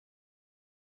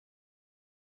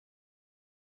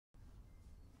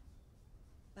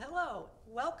Hello,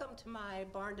 welcome to my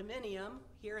barn dominium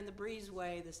here in the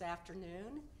breezeway this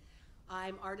afternoon.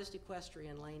 I'm artist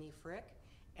equestrian Lanie,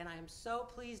 and I'm so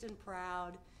pleased and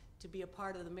proud to be a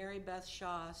part of the Mary Beth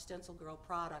Shaw StencilGirl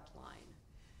product line.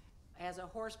 As a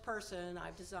horse person,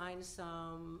 I've designed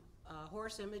some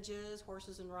horse images,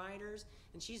 horses and riders,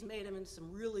 and she's made them into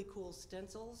some really cool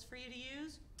stencils for you to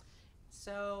use.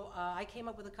 So I came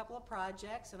up with a couple of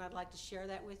projects, and I'd like to share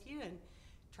that with you and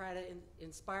try to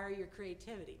inspire your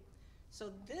creativity. So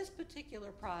this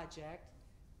particular project,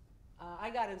 I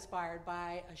got inspired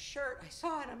by a shirt I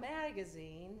saw in a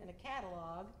magazine, in a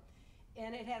catalog,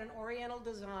 and it had an oriental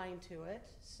design to it.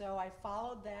 So I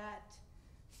followed that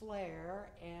flair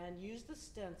and used the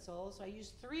stencils. So I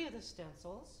used 3 of the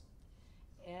stencils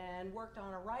and worked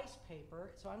on a rice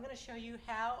paper. So I'm going to show you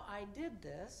how I did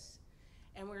this.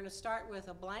 And we're going to start with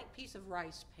a blank piece of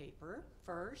rice paper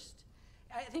first.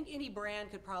 I think any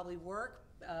brand could probably work,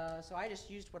 so I just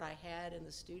used what I had in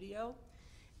the studio.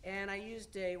 And I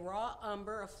used a raw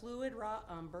umber, a fluid raw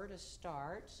umber to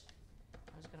start.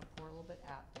 I'm just going to pour a little bit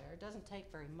out there. It doesn't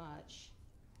take very much.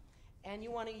 And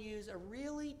you want to use a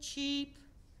really cheap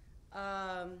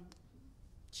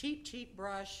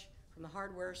brush from the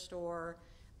hardware store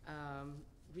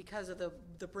because of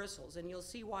the bristles. And you'll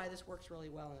see why this works really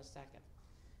well in a second.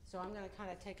 So I'm going to kind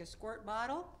of take a squirt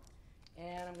bottle,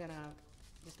 and I'm going to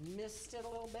just mist it a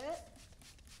little bit,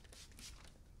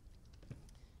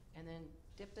 and then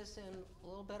dip this in a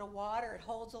little bit of water. It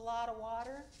holds a lot of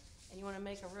water, and you want to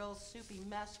make a real soupy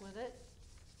mess with it.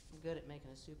 I'm good at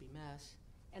making a soupy mess.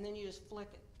 And then you just flick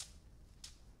it.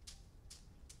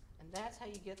 And that's how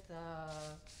you get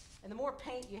and the more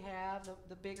paint you have,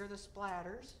 the bigger the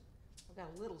splatters. I've got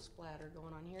a little splatter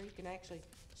going on here. You can actually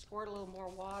squirt a little more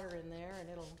water in there, and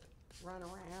it'll run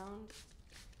around.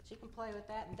 So you can play with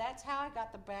that, and that's how I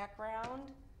got the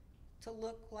background to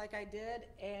look like I did,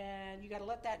 and you got to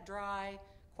let that dry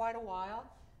quite a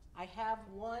while. I have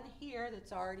one here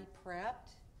that's already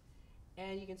prepped,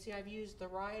 and you can see I've used the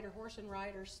horse and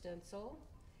rider stencil,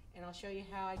 and I'll show you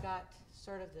how I got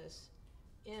sort of this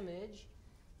image.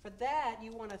 For that,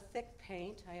 you want a thick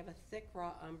paint. I have a thick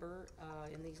raw umber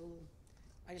in these little,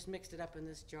 I just mixed it up in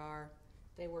this jar.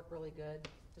 They work really good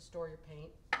to store your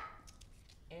paint.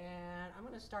 And I'm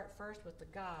going to start first with the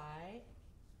guy,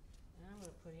 and I'm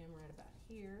going to put him right about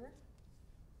here.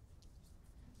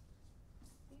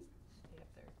 Stay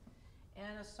up there.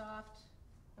 And a soft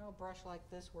brush like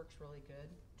this works really good,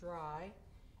 dry.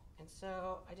 And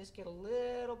so I just get a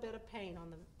little bit of paint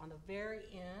on the very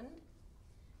end,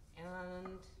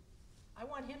 and I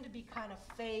want him to be kind of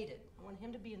faded. I want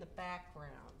him to be in the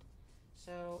background.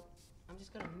 So I'm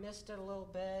just going to mist it a little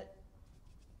bit,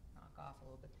 knock off a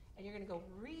little bit. And you're going to go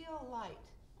real light,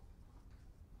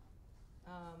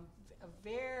 a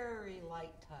very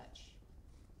light touch.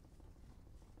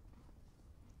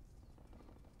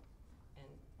 And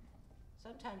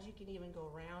sometimes you can even go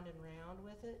round and round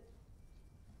with it,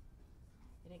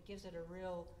 and it gives it a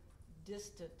real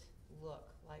distant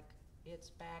look, like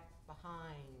it's back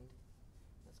behind.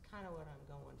 That's kind of what I'm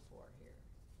going for here.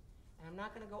 And I'm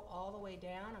not going to go all the way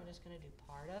down. I'm just going to do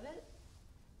part of it.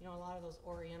 You know, a lot of those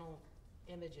oriental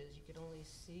images, you could only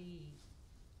see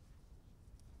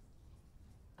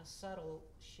a subtle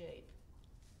shape.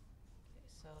 Okay,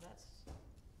 so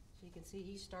you can see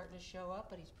he's starting to show up,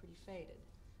 but he's pretty faded.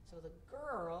 So the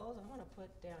girls, I want to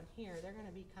put down here, they're going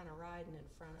to be kind of riding in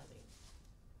front of him.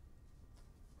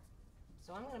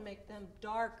 So I'm going to make them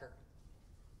darker.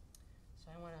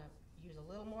 So I want to use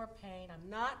a little more paint. I'm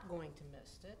not going to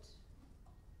mist it.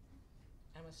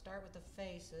 I'm going to start with the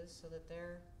faces so that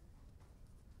they're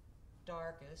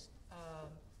darkest.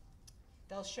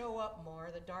 They'll show up more.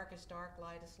 The darkest dark,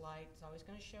 lightest light is always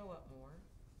going to show up more.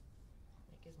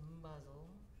 Make his muzzle,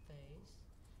 face.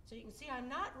 So you can see I'm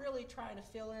not really trying to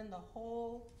fill in the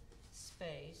whole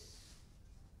space.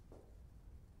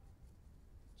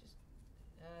 Just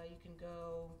you can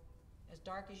go as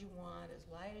dark as you want, as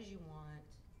light as you want.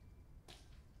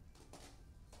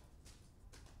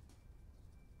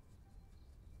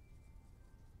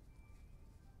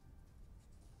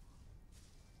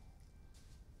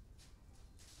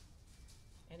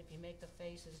 And if you make the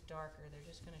faces darker, they're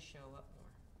just going to show up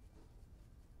more.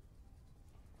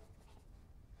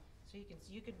 So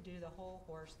you could do the whole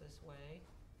horse this way,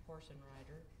 horse and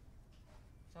rider.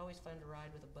 It's always fun to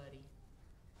ride with a buddy.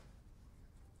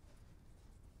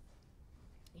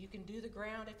 You can do the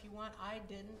ground if you want. I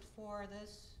didn't for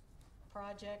this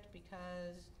project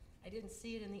because I didn't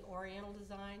see it in the oriental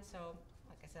design, so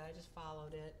like I said, I just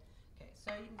followed it. Okay,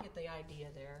 so you can get the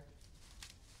idea there.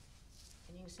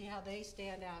 And you can see how they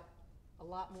stand out a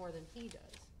lot more than he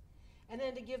does. And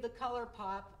then to give the color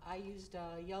pop, I used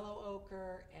a yellow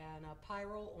ochre and a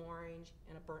pyrrole orange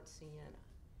and a burnt sienna.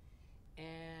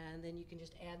 And then you can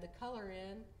just add the color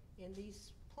in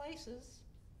these places,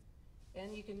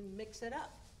 and you can mix it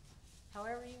up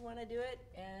however you want to do it,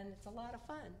 and it's a lot of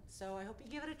fun. So I hope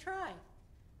you give it a try.